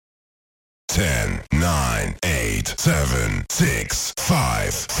10, 9, 8, 7, 6,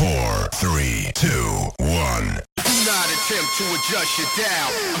 5, 4, 3, 2, 1. Do not attempt to adjust your dial.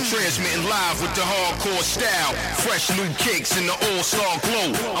 I'm transmitting live with the hardcore style. Fresh new kicks in the all-star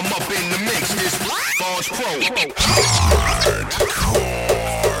glow. I'm up in the mix, this Barge Pro. Hardcore,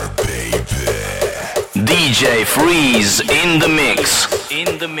 baby. DJ Freeze in the mix.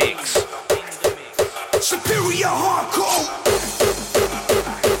 In the mix. Superior hardcore.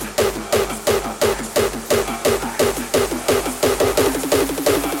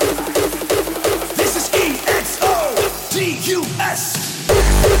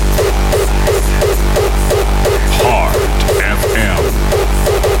 Hard FM.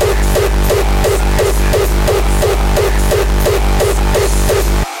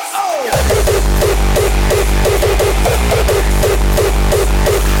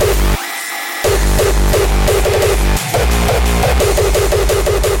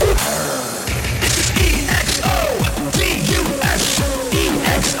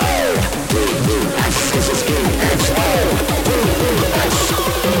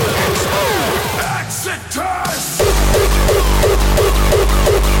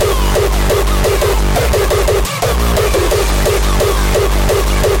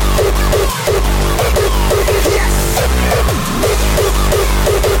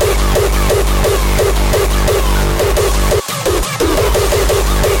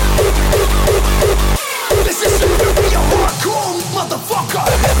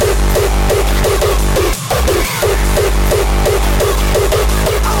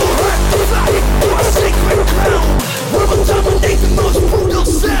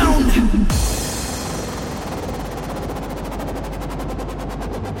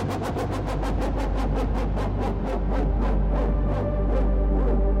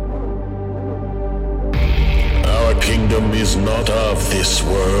 Is not of this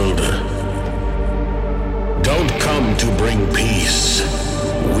world. Don't come to bring peace.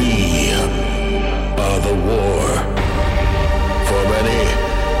 We are the war. For many,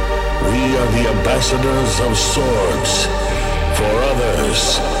 we are the ambassadors of swords. For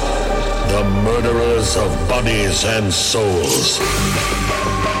others, the murderers of bodies and souls.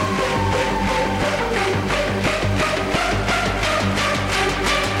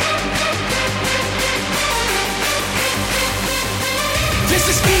 This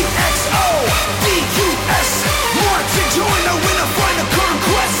is EXO-DUS. Marching join a winner, find a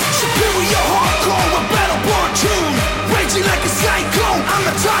conquest. Superior hardcore, a battle born tune. Raging like a cyclone, I'm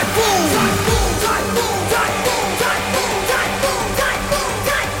a typhoon. Typhoon, typhoon, typhoon, typhoon, typhoon, typhoon,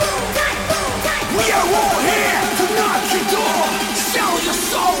 typhoon, typhoon, typhoon. We are all here to knock your door. Sell your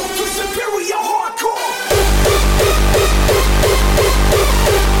soul to superior hardcore.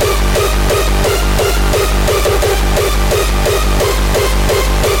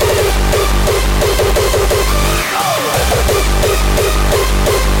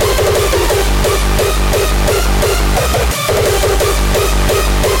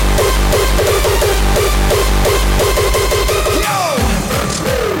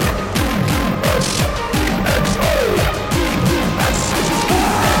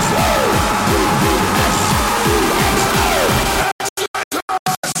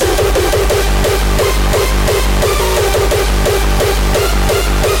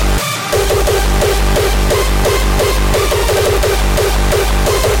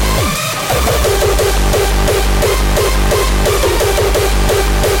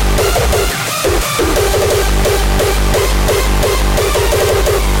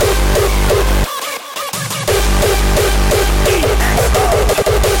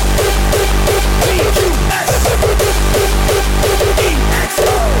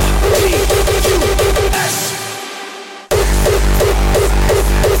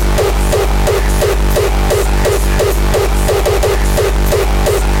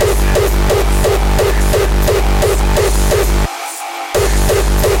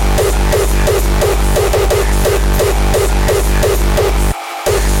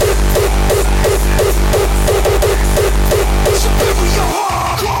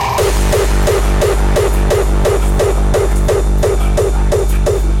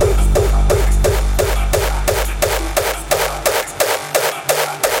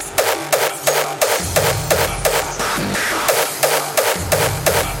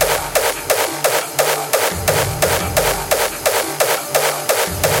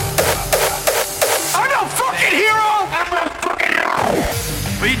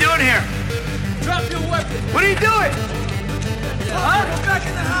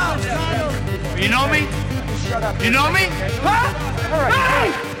 You know me? You know me? Huh?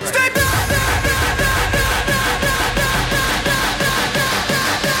 Hey! Stay back!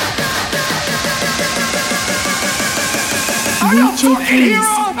 DJ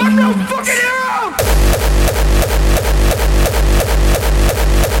Freeze in the mix.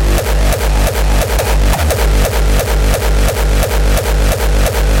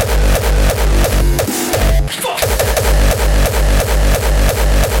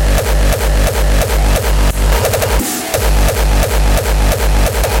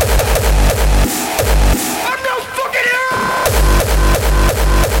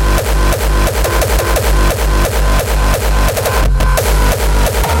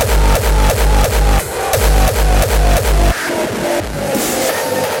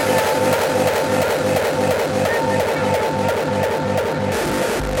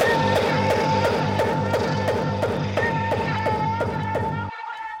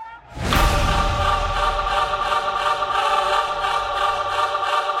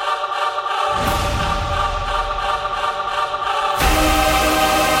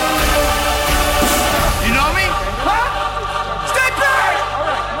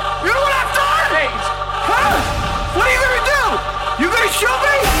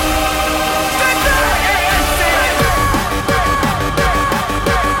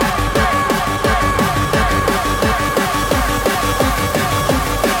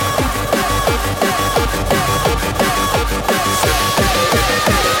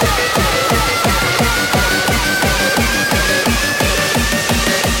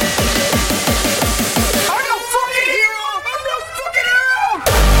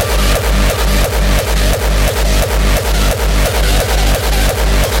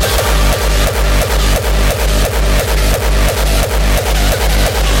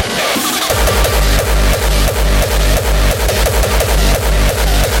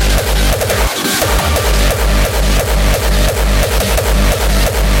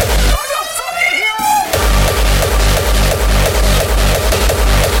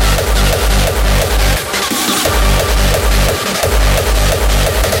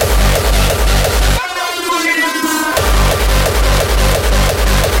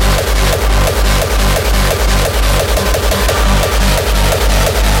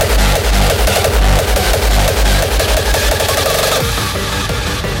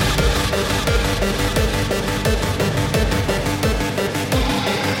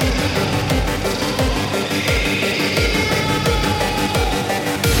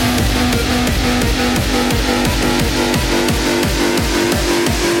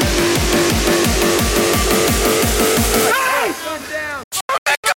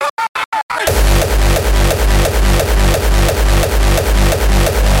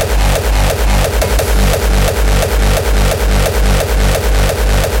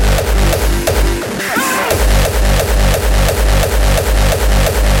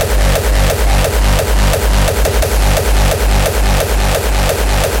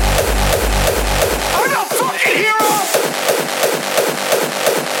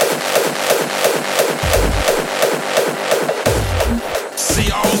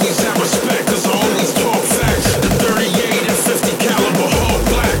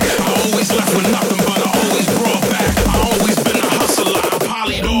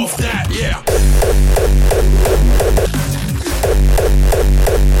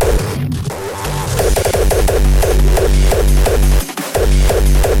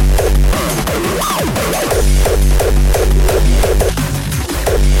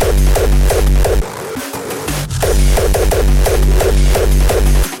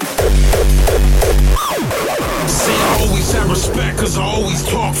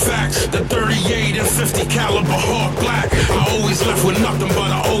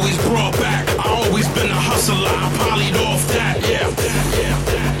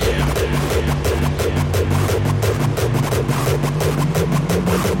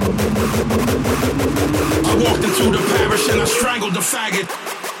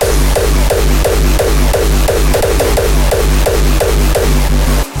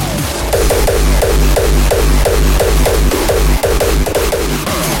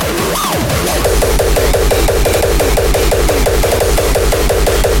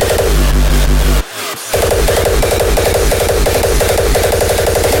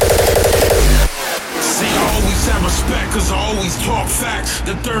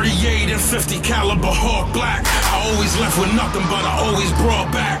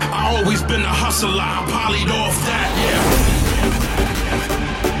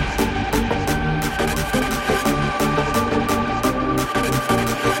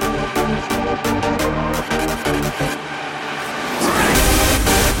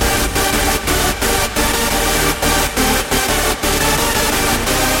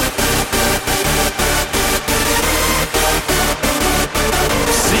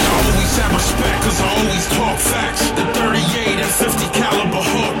 Cause I always talk facts. The 38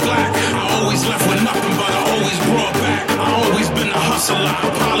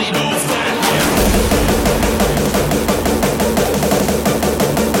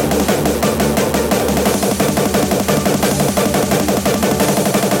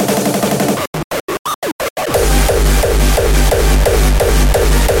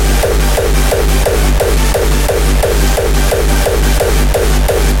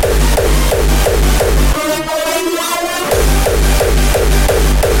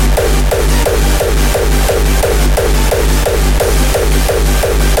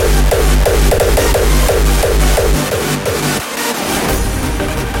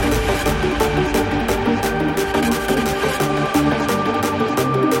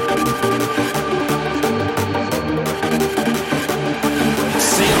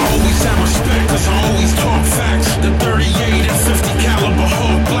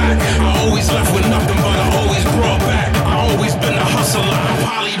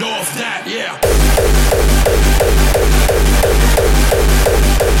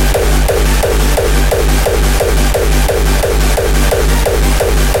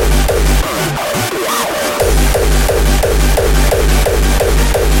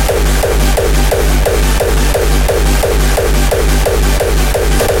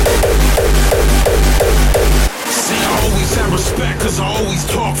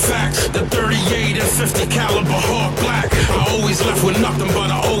 always talk facts. The 38 and 50 caliber hard black. I always left with nothing,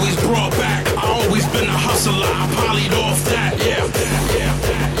 but I always brought back. I always been a hustler, I polyed off that, yeah.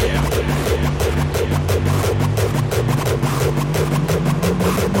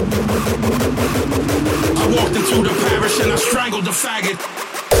 I walked into the parish and I strangled the faggot.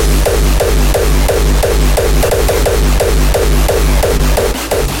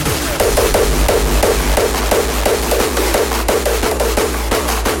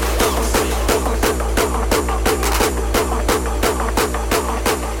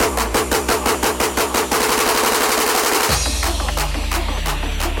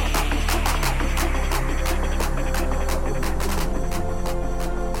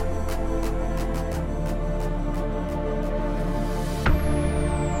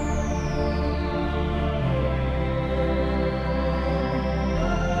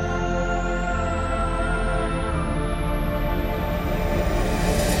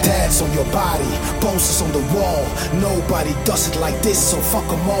 On your body, posters on the wall. Nobody does it like this, so fuck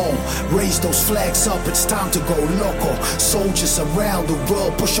them all. Raise those flags up, it's time to go local. Soldiers around the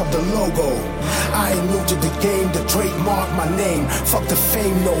world, push up the logo. I ain't new to the game, the trademark my name. Fuck the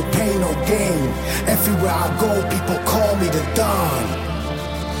fame, no pain, no gain. Everywhere I go, people call me the Don.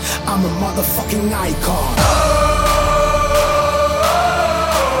 I'm a motherfucking icon.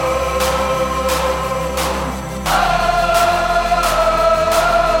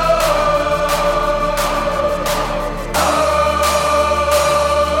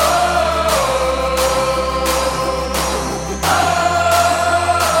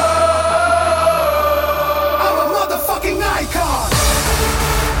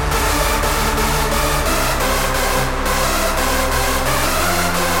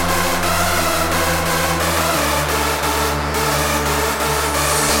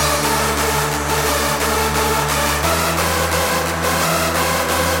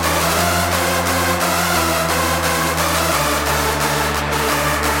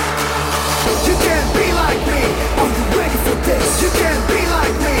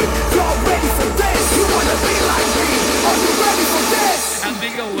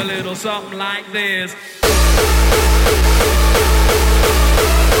 Something like this.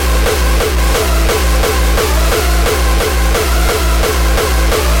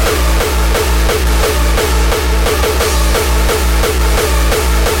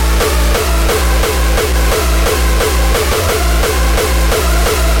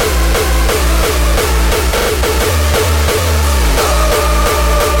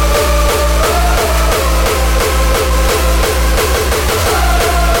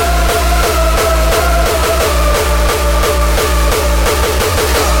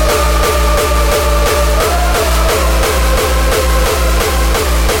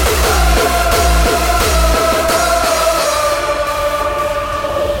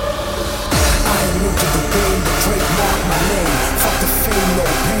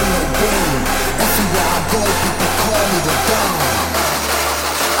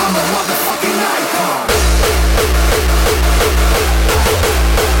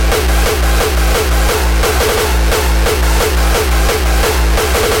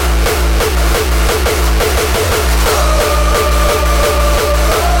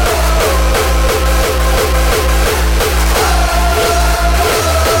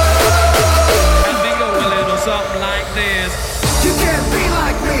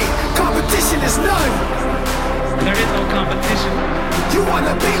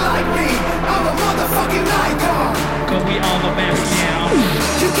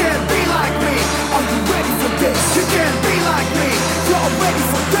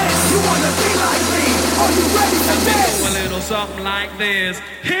 Something like this.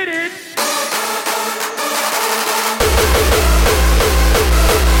 Hit it!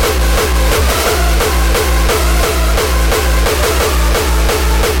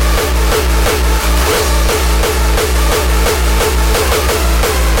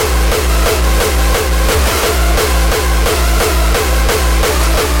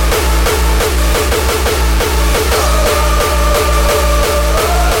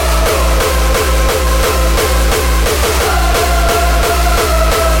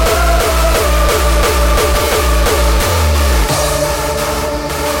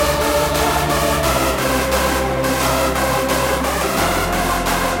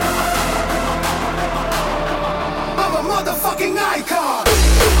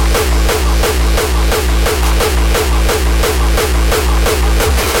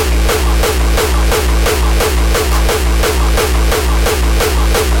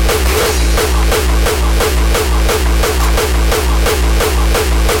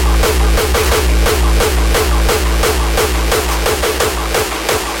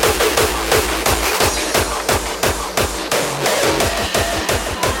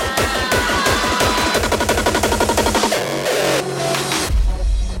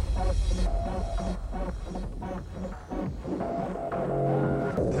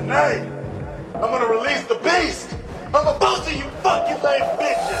 Hey, I'm gonna release the beast. I'm a boss of you fucking lame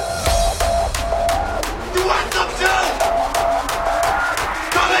bitches. You want some too?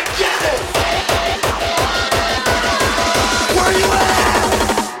 Come and get it. Where you at,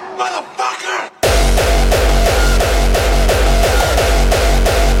 motherfucker?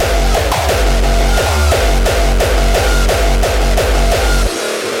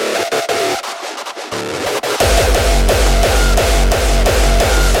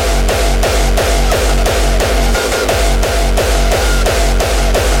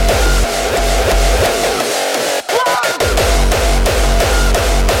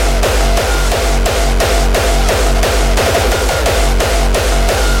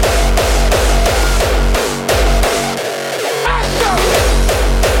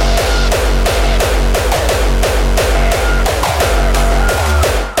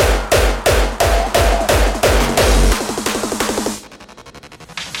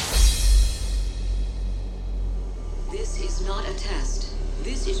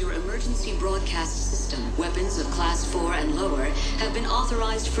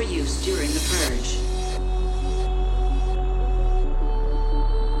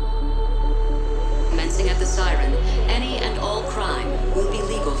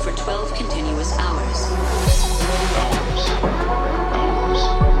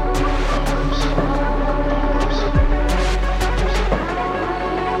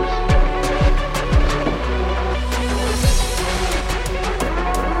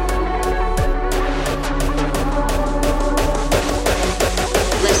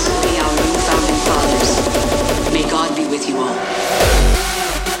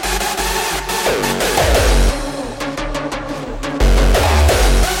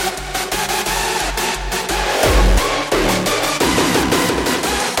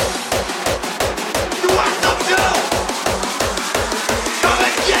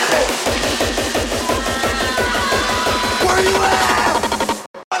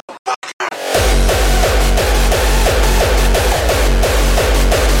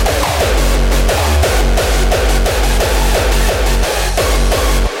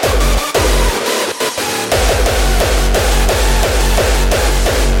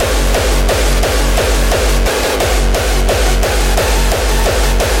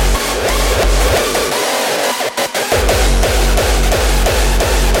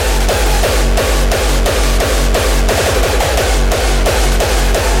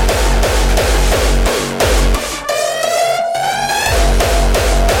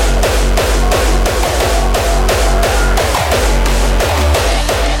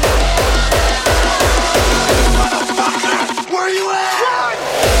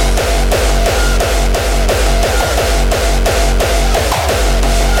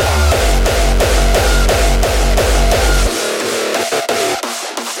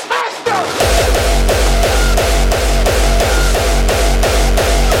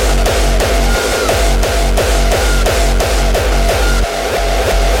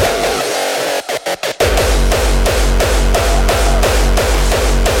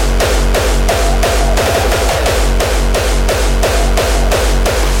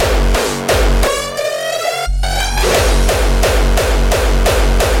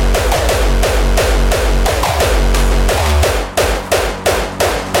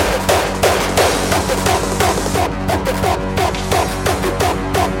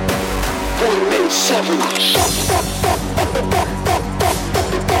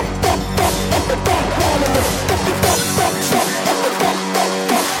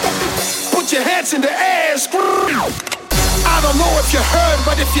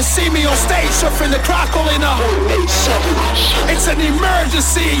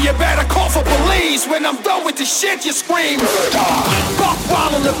 Shit, you scream. Buck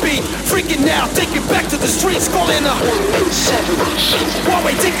wild on the beat, freaking out, take it back to the streets, calling up. While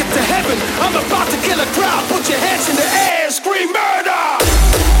we take it to heaven, I'm about to kill a crowd. Put your hands in the air, scream murder.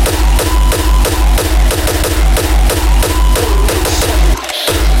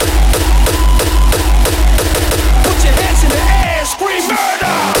 Put your hands in the air, scream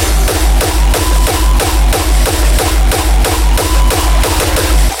murder.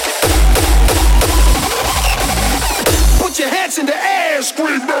 Put your hands in the air,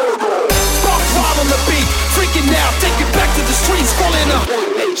 scream murder. Buck wild on the beat, freaking out, take it back to the streets, calling up.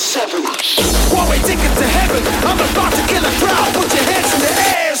 While we take it to heaven, I'm about to kill a crowd. Put your hands in the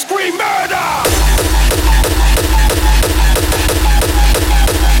air, scream murder.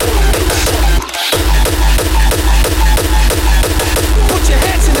 Put your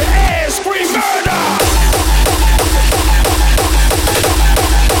hands in the air, scream murder.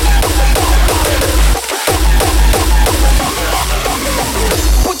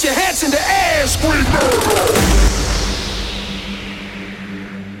 Put your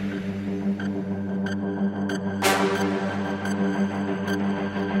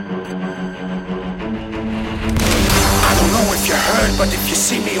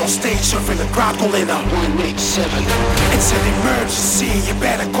on stage surfing the crowd calling a 187. It's an emergency, you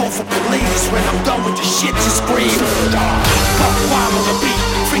better call for police. When I'm done with the shit, you scream. Pop wild on the beat,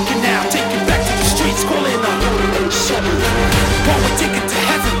 freaking out, take it back to the streets, calling a 187. While we take it to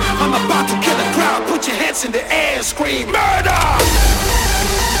heaven, I'm about to kill a crowd. Put your hands in the air, scream murder.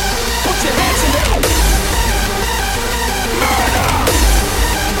 Put your hands in the air. Murder.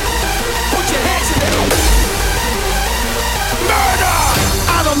 Put your hands in the air. Murder.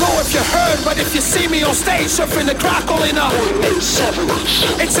 I don't know if you heard, but if you see me on stage surfing the crowd calling a 187.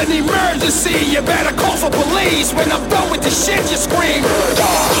 It's an emergency, you better call for police. When I'm done with the shit, you scream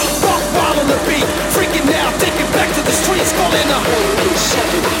murder. Pop wild on the beat, freaking out, take it back to the streets, calling a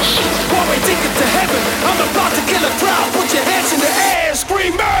 187. While we take it to heaven, I'm about to kill a crowd. Put your hands in the air,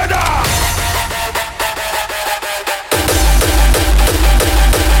 scream murder.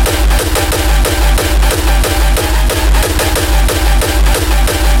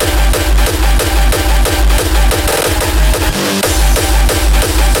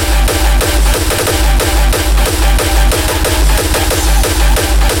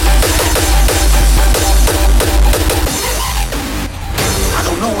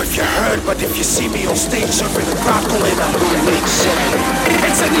 But if you see me on stage surfing the crowd calling a 187.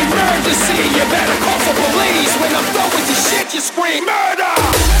 It's an emergency, you better call for police. When I'm done with this shit, you scream murder.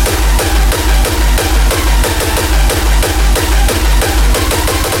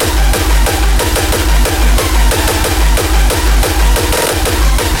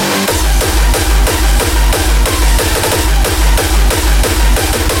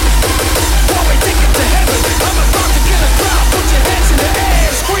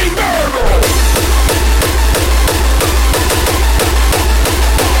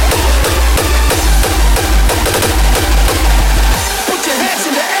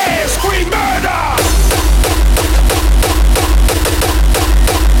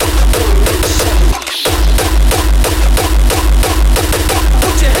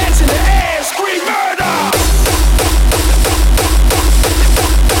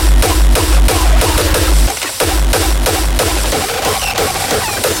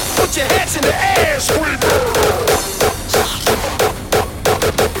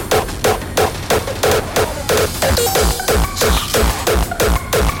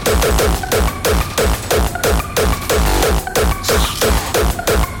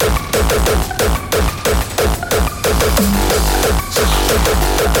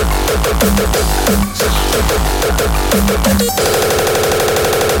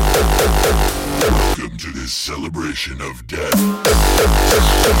 Welcome to this celebration of death.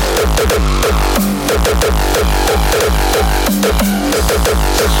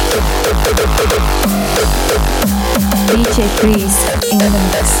 DJ Freeze in the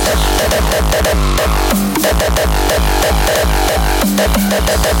mix.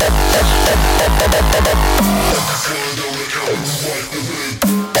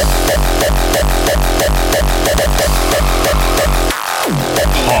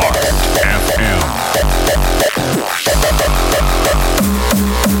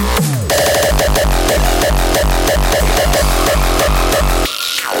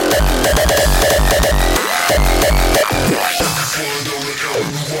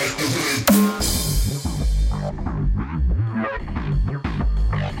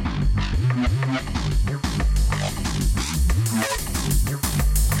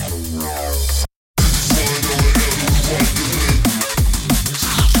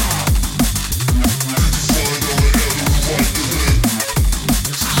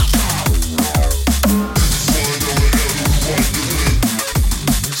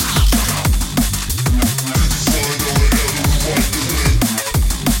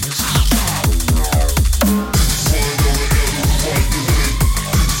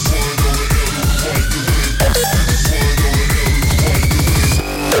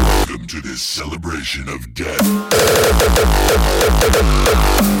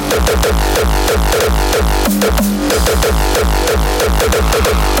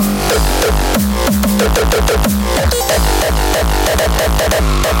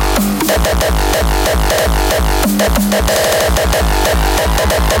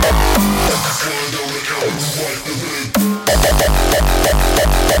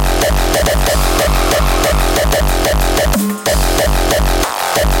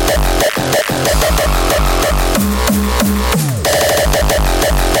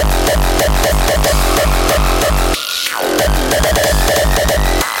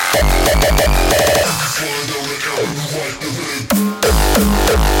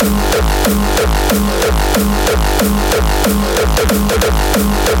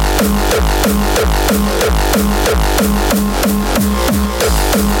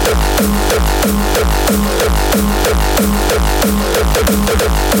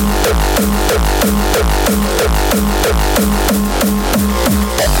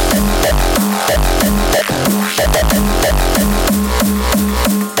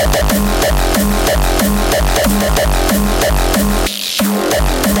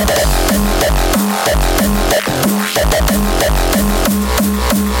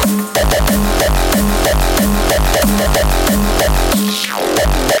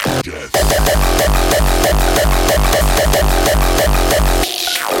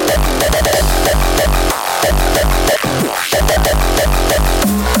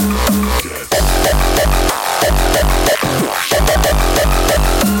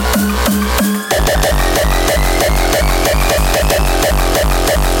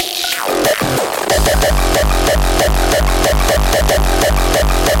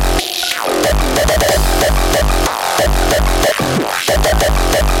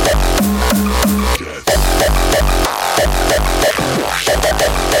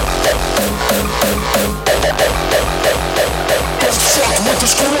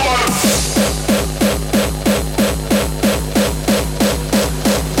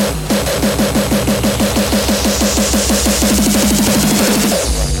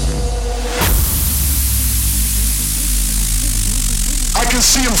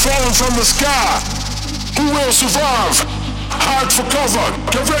 From the sky, who will survive? Hide for cover,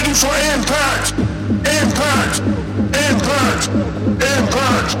 get ready for impact. Impact, impact,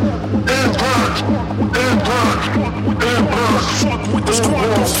 impact, impact, impact, impact. Fuck with the squad,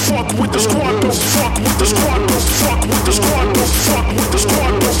 don't fuck with the squad, don't fuck with the squad, don't fuck with the squad, don't fuck with the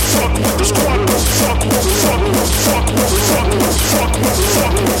squad, don't fuck with the squad, don't fuck with the fuck with fuck with fuck with fuck with fuck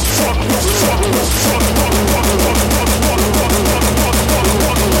with fuck with fuck with fuck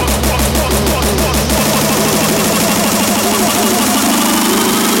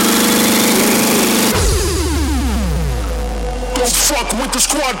Don't fuck with the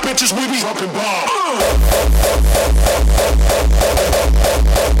squad, bitches, we be dropping bombs.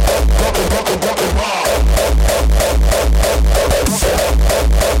 Dropping bomb. Dropping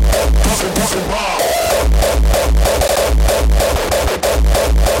bomb.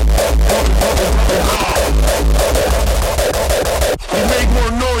 We make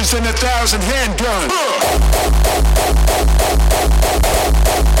more noise than 1,000 handguns.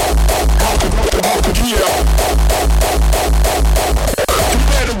 Yeah.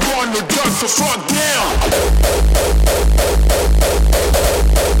 Run or duck the fuck down.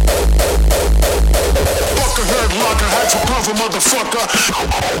 Fucker heard locker, had to cover, motherfucker.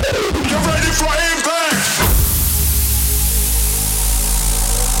 Get ready for impact.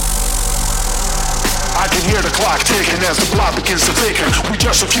 I can hear the clock ticking as the plot begins to thicken. We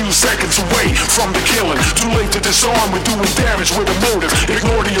just a few seconds away from the killing. Too late to disarm, we're doing damage with a motive.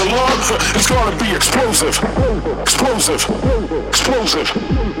 Ignore the alarm, it's gonna be explosive. Explosive. Explosive.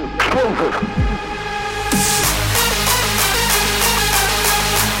 Explosive.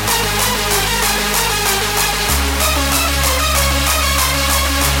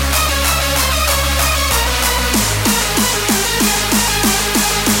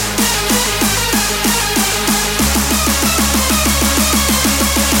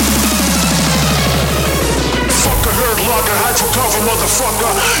 Hide for cover,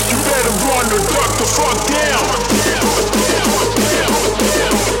 motherfucker. You better run or duck the fuck down.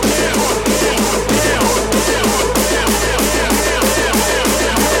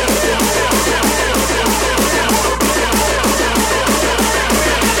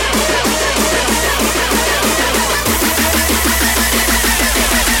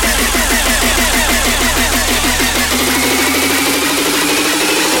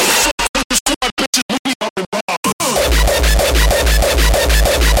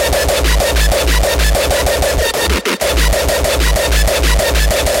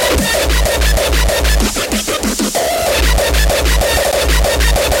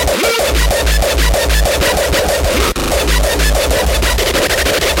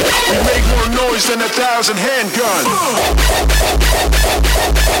 Than 1,000 handguns.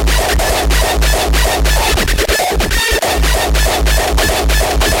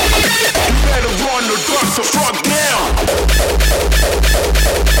 You better run or duck the fuck down.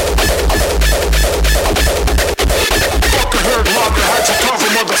 Fucker heard locker, had to cover,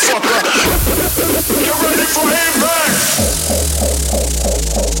 motherfucker. Get ready for impact.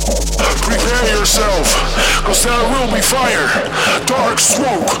 Prepare yourself, cause there will be fire, dark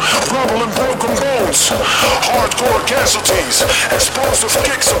smoke, rubble and broken bones, hardcore casualties, explosive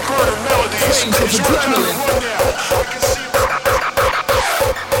kicks and burning melodies. It's your time to run now. I can see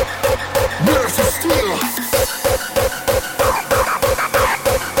Nerf is steel.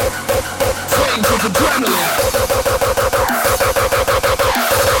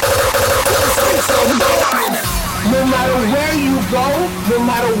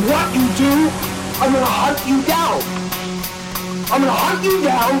 hunt you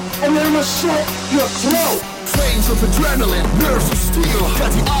down, and then I'm gonna slit your throat. Veins of adrenaline, nerves of steel.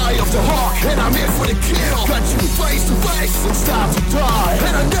 Got the eye of the hawk, and I'm in for the kill. Got you face to face, it's time to die.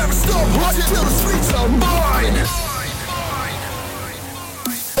 And I never stop hunting till the streets are mine.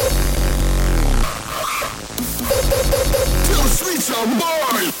 Till the streets are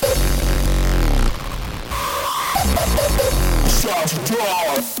mine. It's time to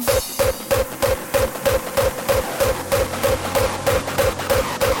die.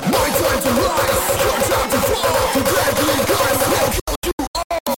 My time to rise, your time to fall. The deadly guns will kill you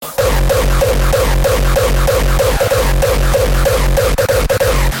all.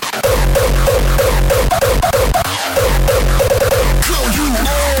 Kill you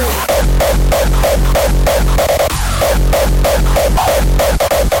all.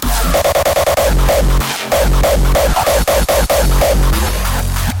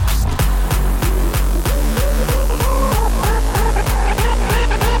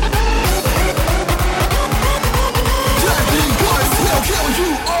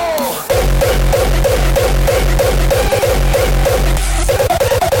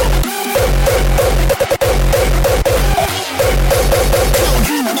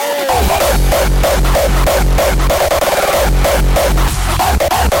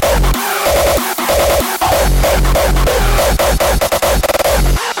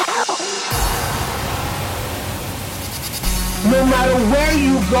 No matter where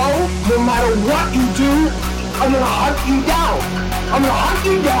you go, no matter what you do, I'm gonna hunt you down. I'm gonna hunt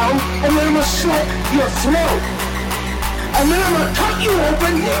you down, and then I'm gonna slit your throat. And then I'm gonna cut you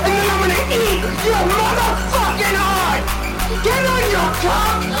open, and then I'm gonna eat your motherfucking heart. Get on your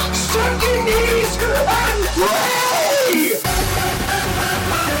cock, suck your knees, and pray!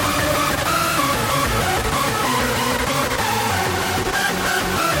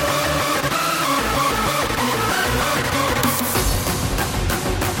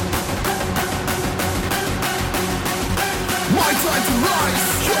 My time to rise,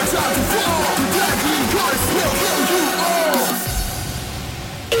 your time to fall. The deadly guns will kill you all.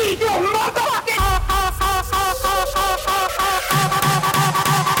 Eat your motherfucking...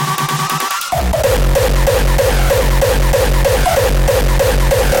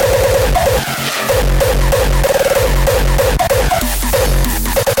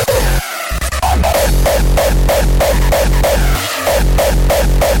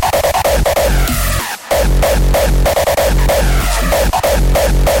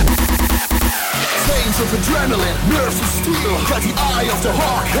 Veins of adrenaline, nerves of steel. Got the eye of the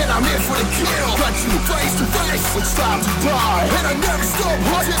hawk, and I'm in for the kill. Got you face to face, it's time to die. And I never stop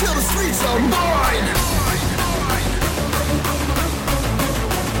hunting till the streets are mine.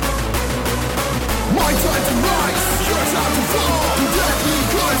 My time to rise, your time to fall. The deadly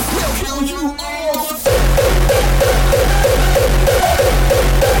guns will kill you all.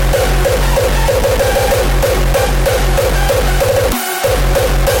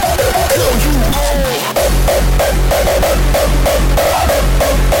 Kill you all.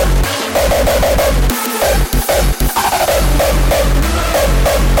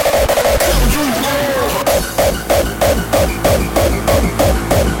 Kill you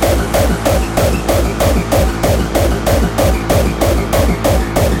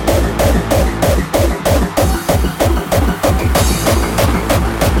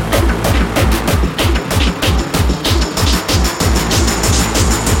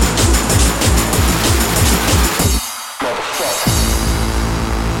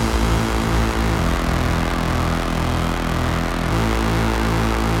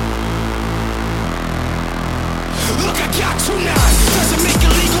Look, I got 2 knives. Doesn't make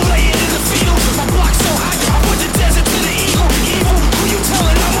it legal, lay it in the field. My block's so high, I put the desert to the eagle. Evil, who you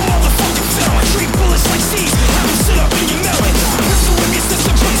telling? I'm a motherfucking felon. Treat bullets like seeds, have them sit up in your melon. Pistol with your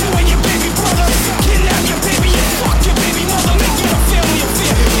sister, put you and your baby brother. Kidnap your baby and fuck your baby mother. Make it a family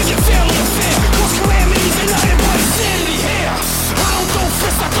affair, give your family a fair. Cause calamities and nothing but insanity here. I don't throw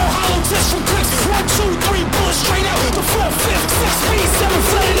fists, I throw hollow tips from clicks. 1, 2, 3, bullets straight out. The 4th, 5th, 6th, speed, 7,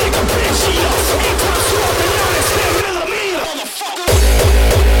 flooded nigga, bitch eater. 8 times 12, and 9 is 10 millimeter. Motherfucker.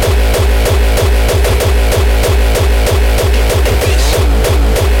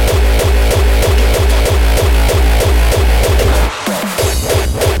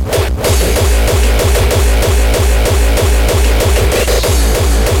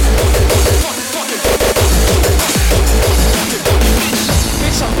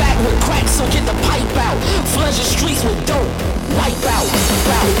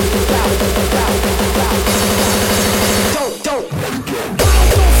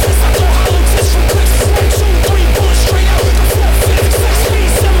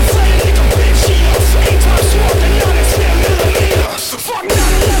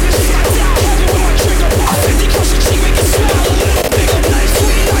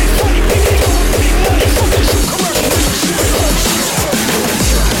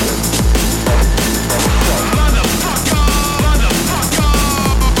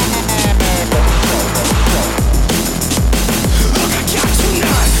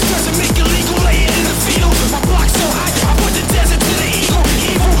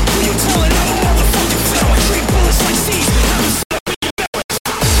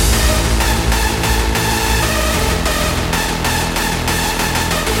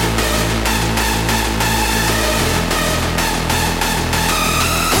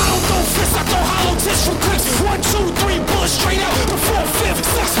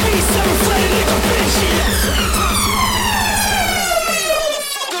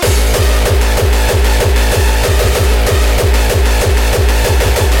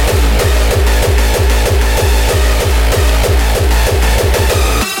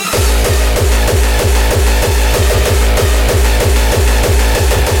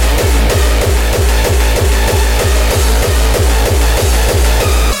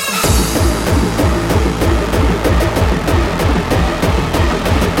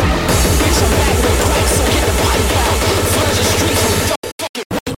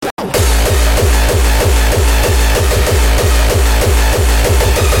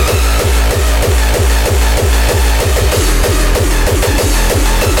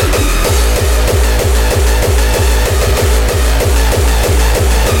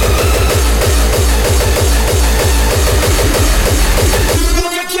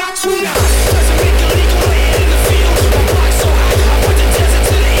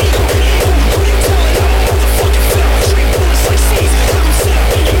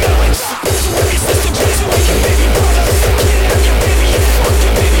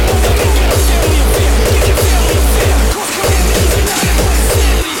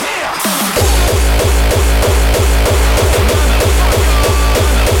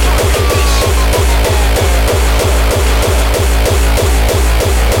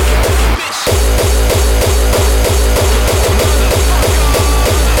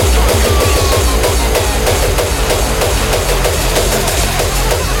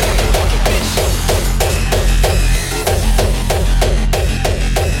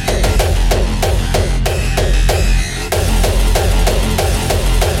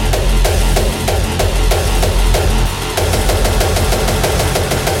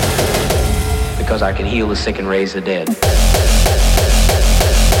 because I can heal the sick and raise the dead.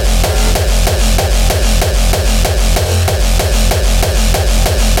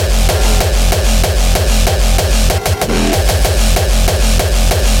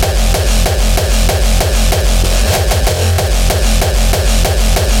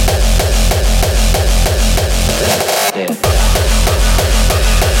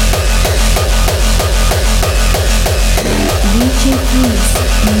 DJ Freeze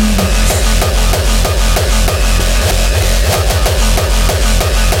in the mix.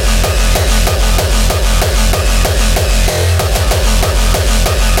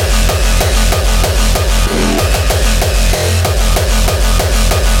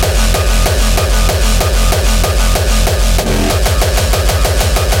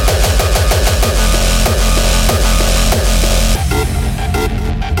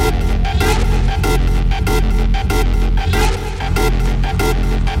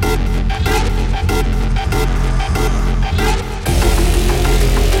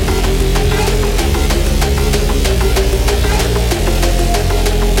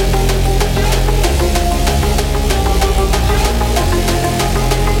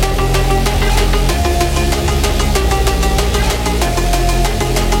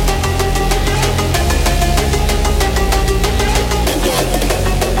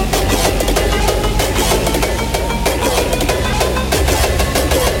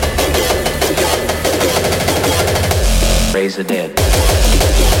 Raise the dead.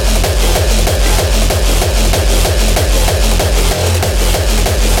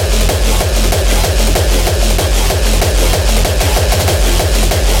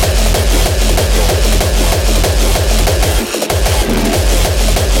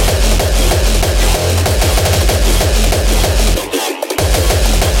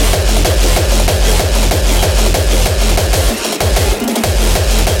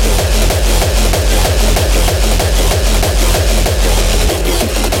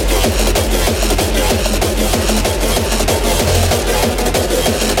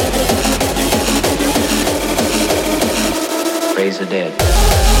 Raise the dead.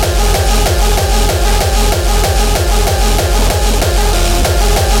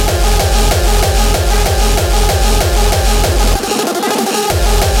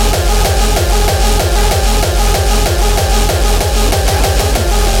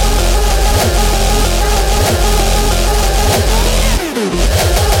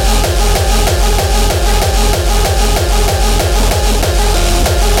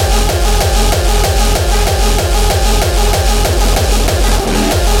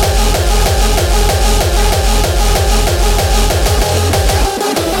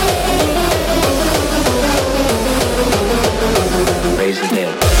 Raise the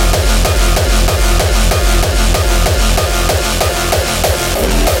dead.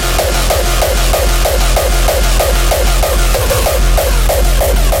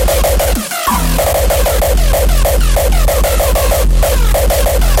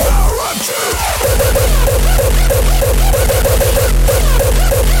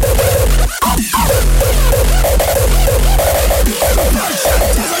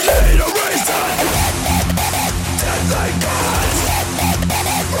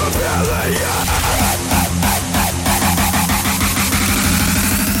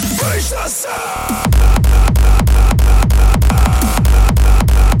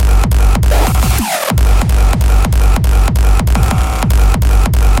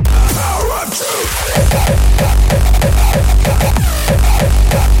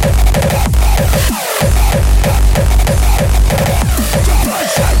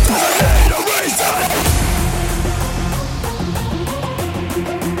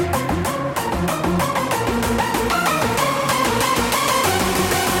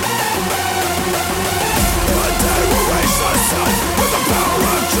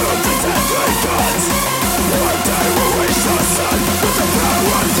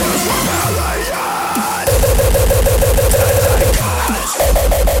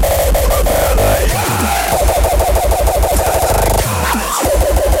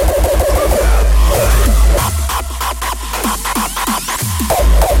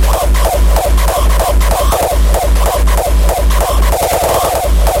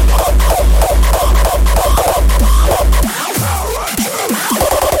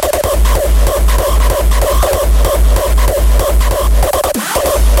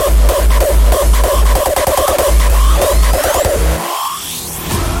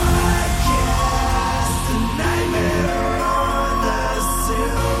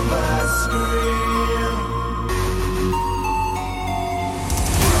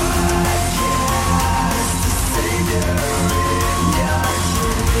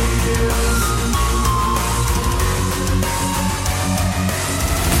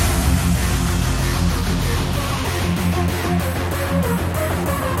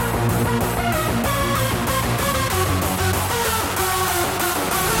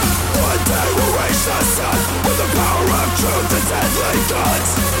 deadly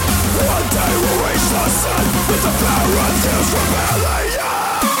thoughts. One day we'll reach the sun with the paradise rebellion.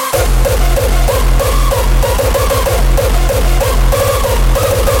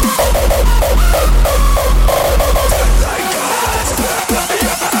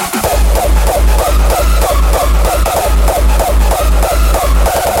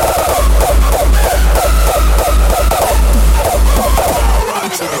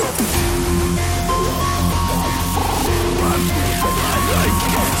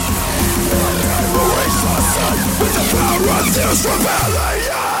 With the power of this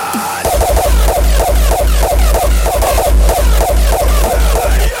rebellion.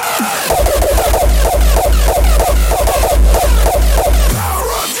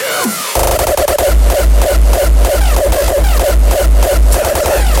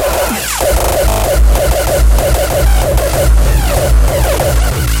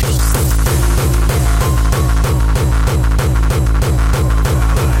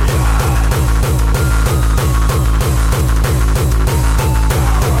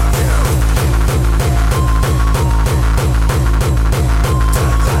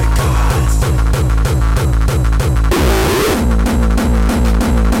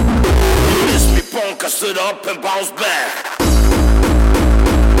 Stood up and bounced back.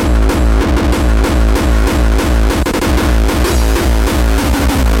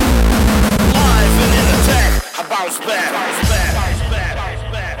 Live and in attack, I bounce back.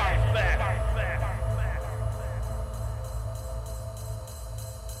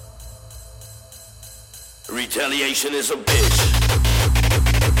 Retaliation is a bitch.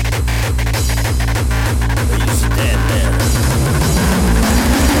 He's dead man.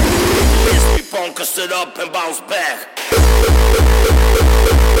 Bunker stood up and bounced back.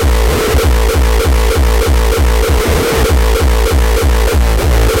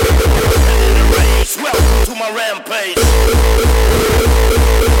 And in a rage, welcome to my rampage.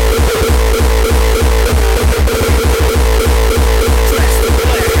 Dressed in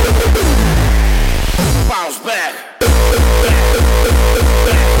black. Bounce back.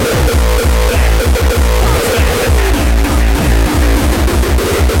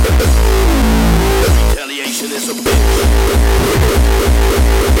 Retaliation is a bitch.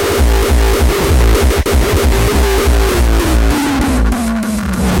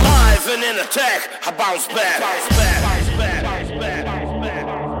 Live and in attack, I bounce back.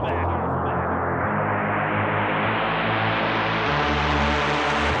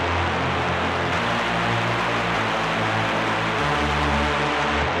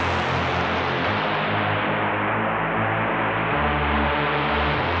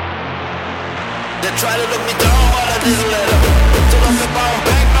 They try to look me down, but I didn't let them. Till I'm bound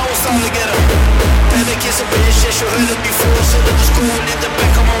back, now it's time to get them. And they kiss a bitch, yes, you heard it before. So that it's cool in the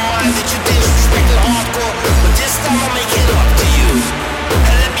back of my mind that you disrespected hardcore. But this time I'll make it up to you.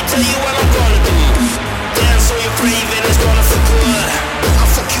 And let me tell you what I'm gonna do. Dance on your grave and it's gonna feel good.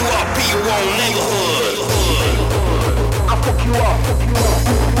 I'll fuck you up in your own neighborhood. I'll fuck you up.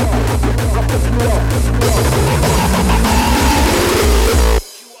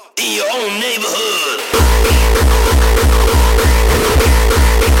 In your own neighborhood.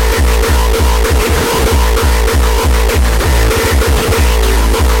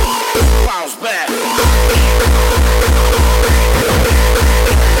 Bounce back.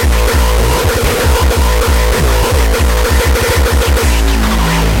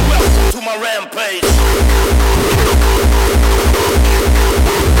 Welcome to my rampage.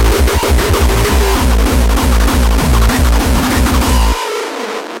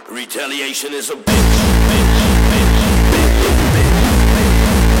 Retaliation is a bitch.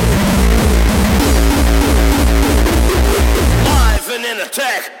 Live and in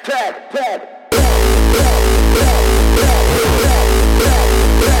attack.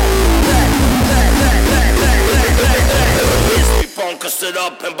 History bunker stood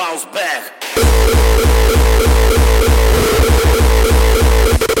up and bounced back.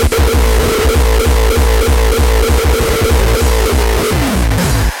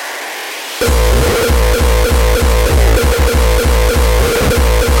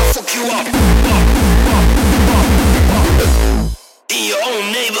 In your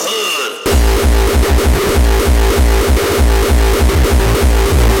own neighborhood.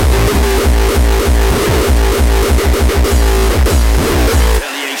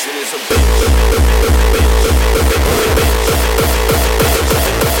 Retaliation is a bitch.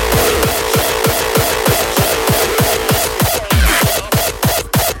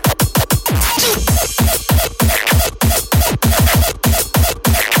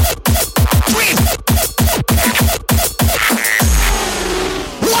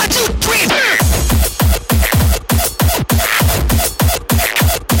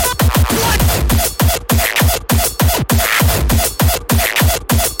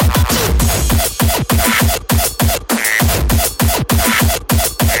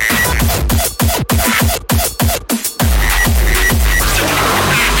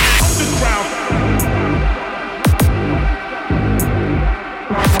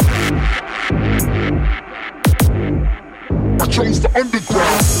 Change the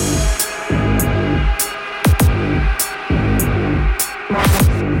underground.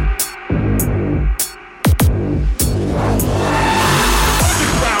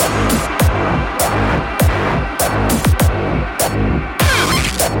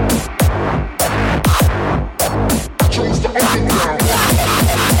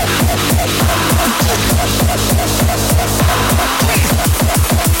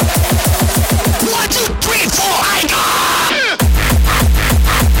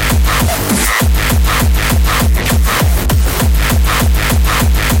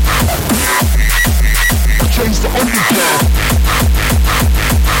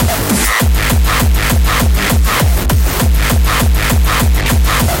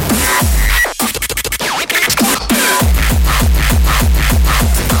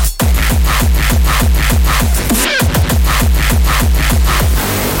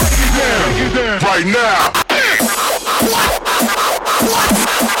 Right now.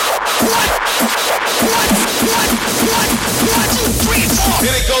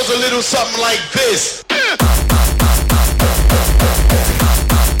 Then it goes a little something like this.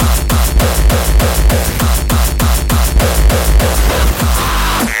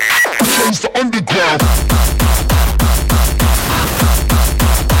 Change the underground.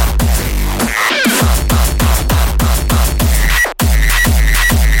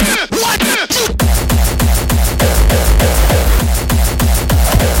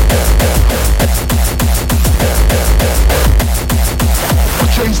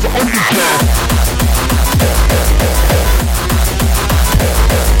 Change the underground.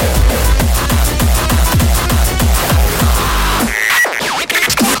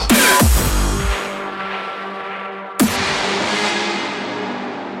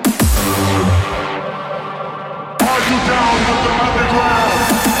 Are you down with the underground?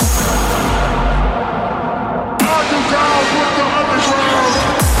 Are you down with the underground?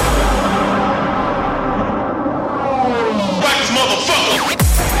 Whack this motherfucker.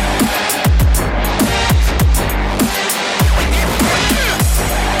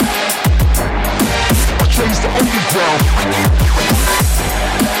 Change the underground.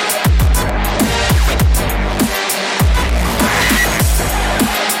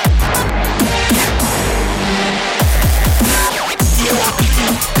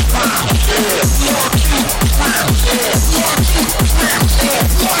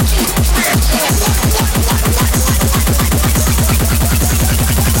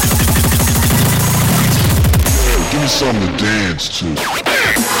 Give me something to dance to.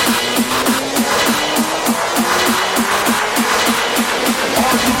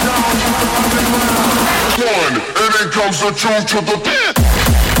 One, and then comes the truth to the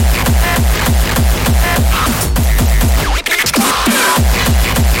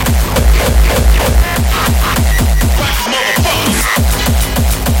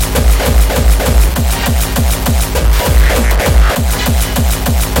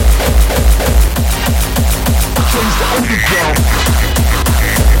change the underground.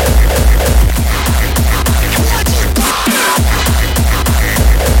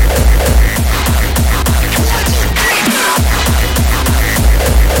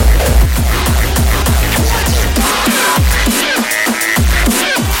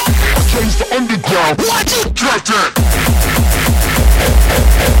 Change the underground. What? Drop that.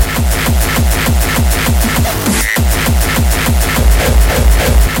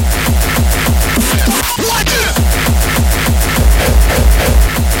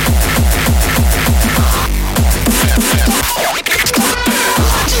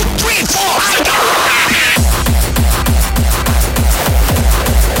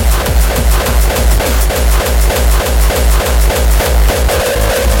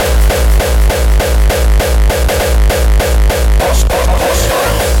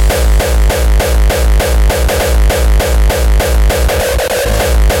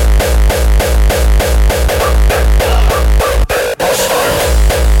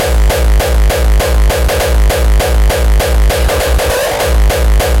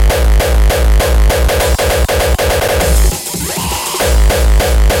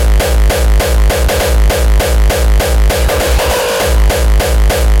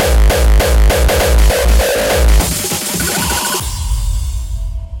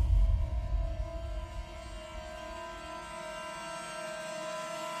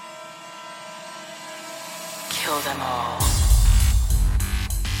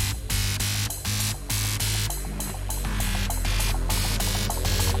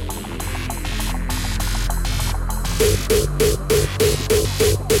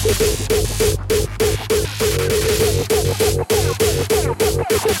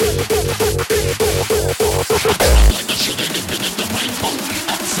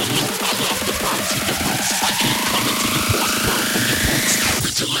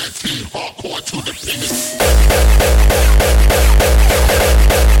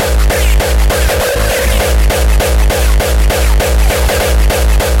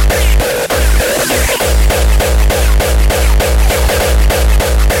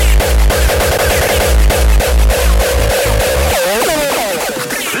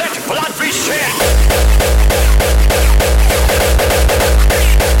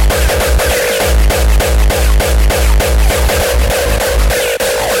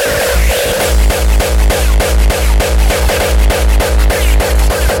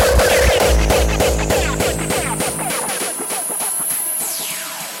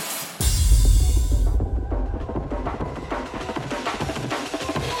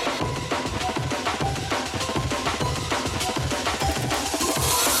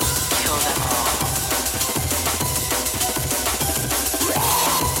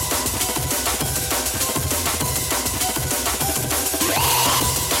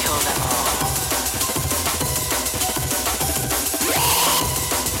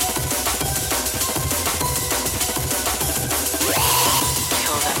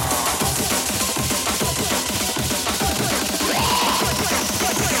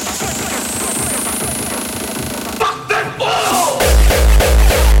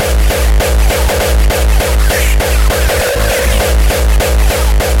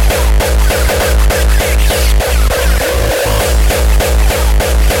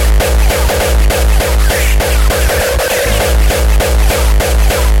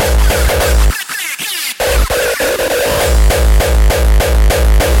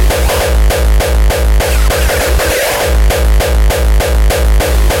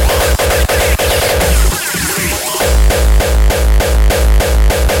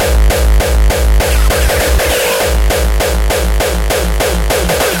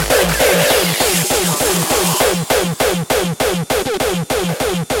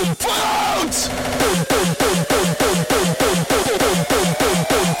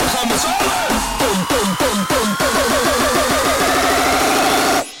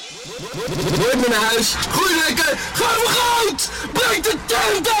 mee naar huis. Goeie lekker, ga voor goud! Breek de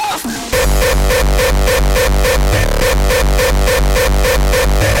tent af!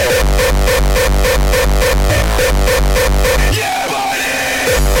 Yeah, buddy!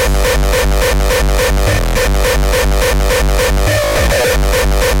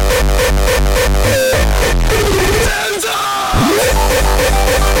 Tent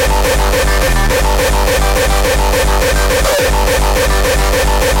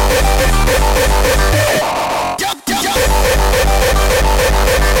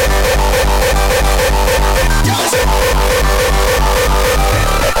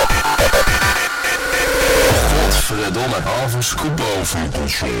Godverdomme, halve scoop boven.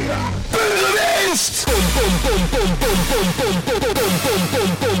 Pure winst! Pom pom pom pom pom pom pom pom pom pom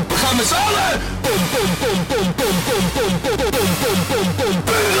pom pom. We gaan met z'n allen! Pom pom pom pom pom pom pom pom pom pom pom pom.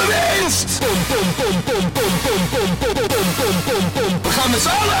 Pure winst! Pom pom pom pom pom pom pom pom pom pom pom pom. We gaan met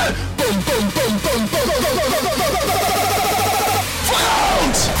z'n allen! Pom pom pom pom pom pom pom pom pom pom.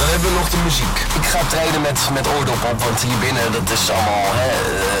 Vooruit! Dan hebben we nog de muziek. Ik ga treden met oordop op, want hier binnen dat is allemaal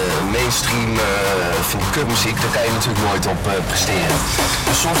mainstream vind ik kutmuziek. Daar kan je natuurlijk nooit op presteren.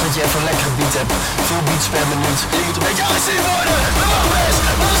 Dus zorg dat je even een lekkere beat hebt. Veel beats per minuut. Je moet een beetje agressief worden. Dat mag best.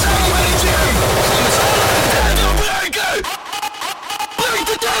 Maar dan zijn we bij de gym. We gaan met z'n allen de tent opbreken. Breek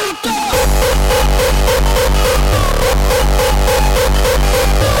de tent op.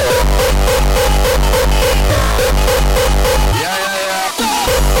 Ja, ja, ja.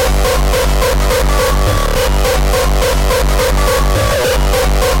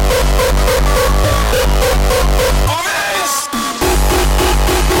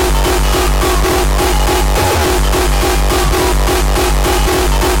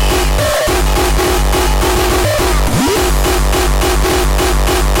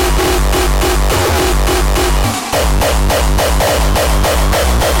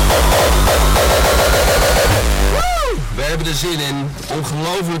 We hebben er zin in,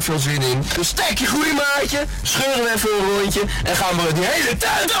 ongelooflijk veel zin in. Dus stek je goede maatje, scheuren we even een rondje en gaan we die hele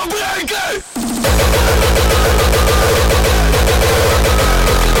tent opbreken!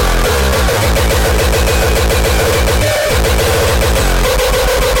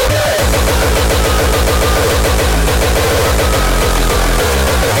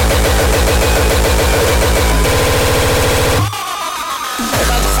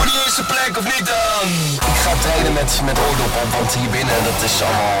 Gaat het voor die eerste plek of niet dan? Ik ga treden met oordop op, want hier binnen dat is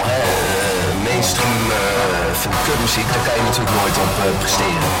allemaal mainstream vind ik kutmuziek. Daar kan je natuurlijk nooit op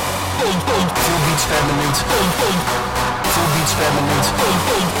presteren. Pom pom, veel beats per minuut. Pom pom, veel beats per minuut. Pom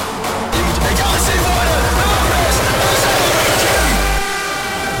pom, je moet een beetje agressief worden. Dat mag best, dan zijn we bij de gym.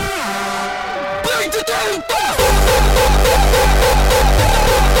 Breek de tent af!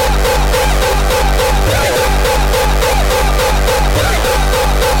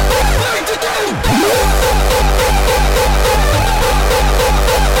 Breek de tent af!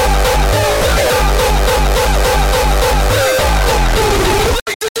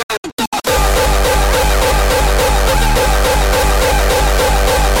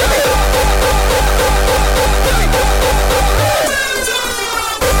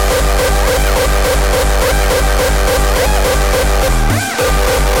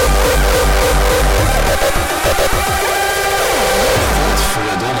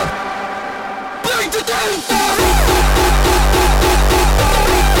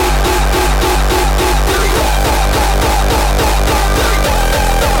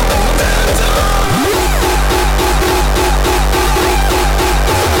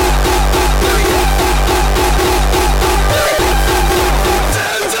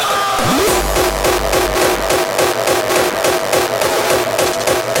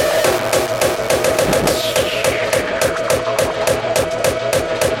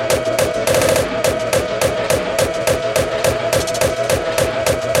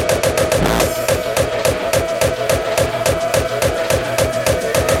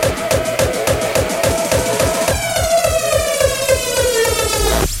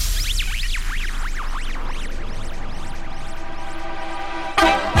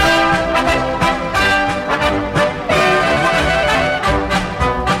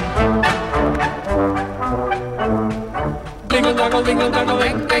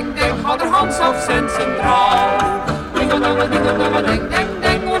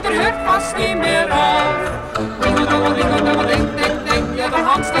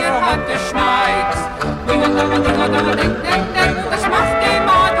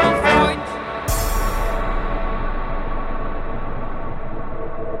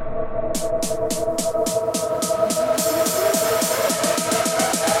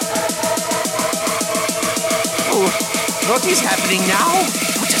 What is happening now?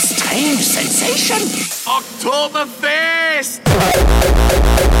 What a strange strange sensation. Oktoberfest!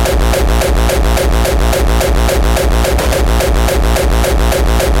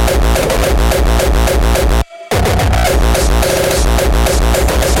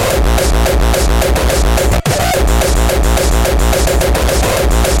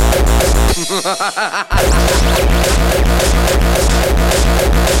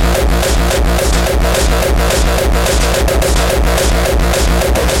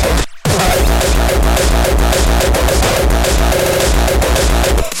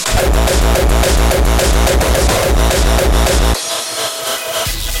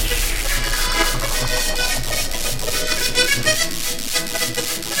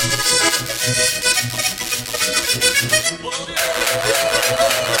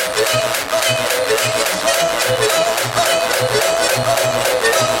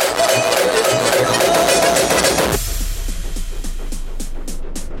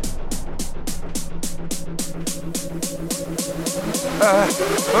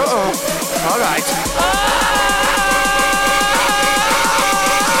 All right.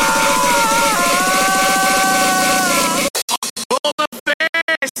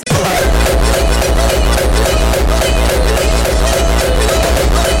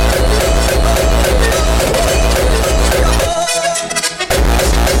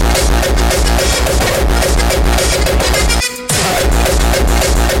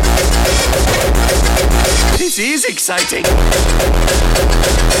 This is exciting.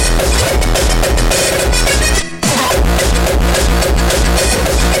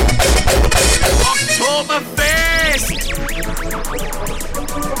 Oktoberfest!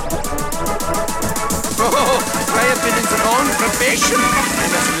 Oh, I have been in the wrong profession. I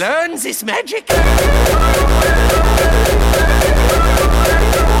must learn this magic.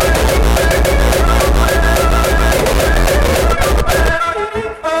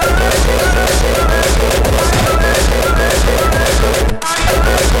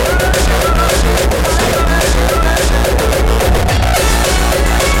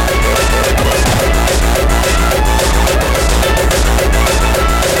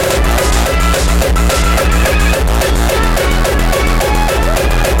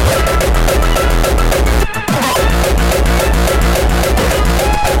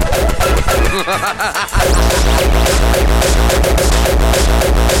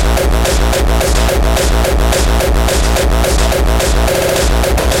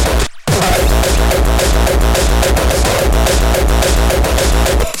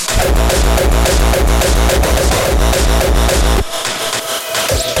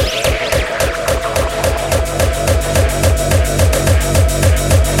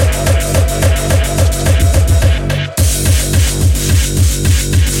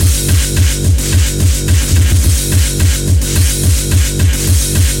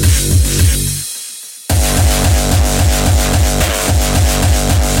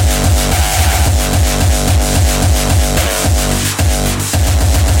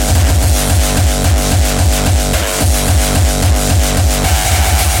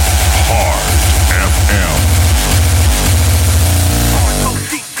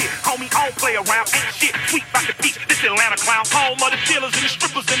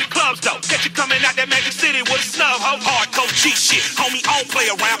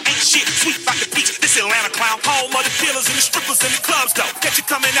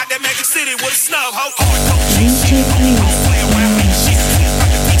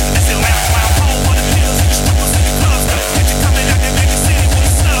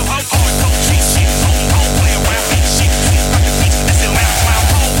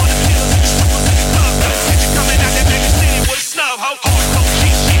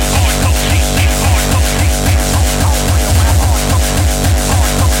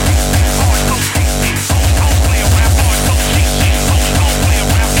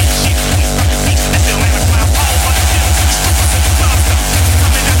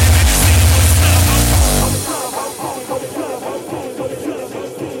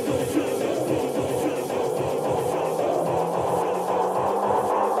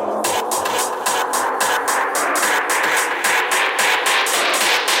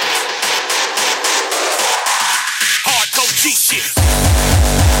 Shit.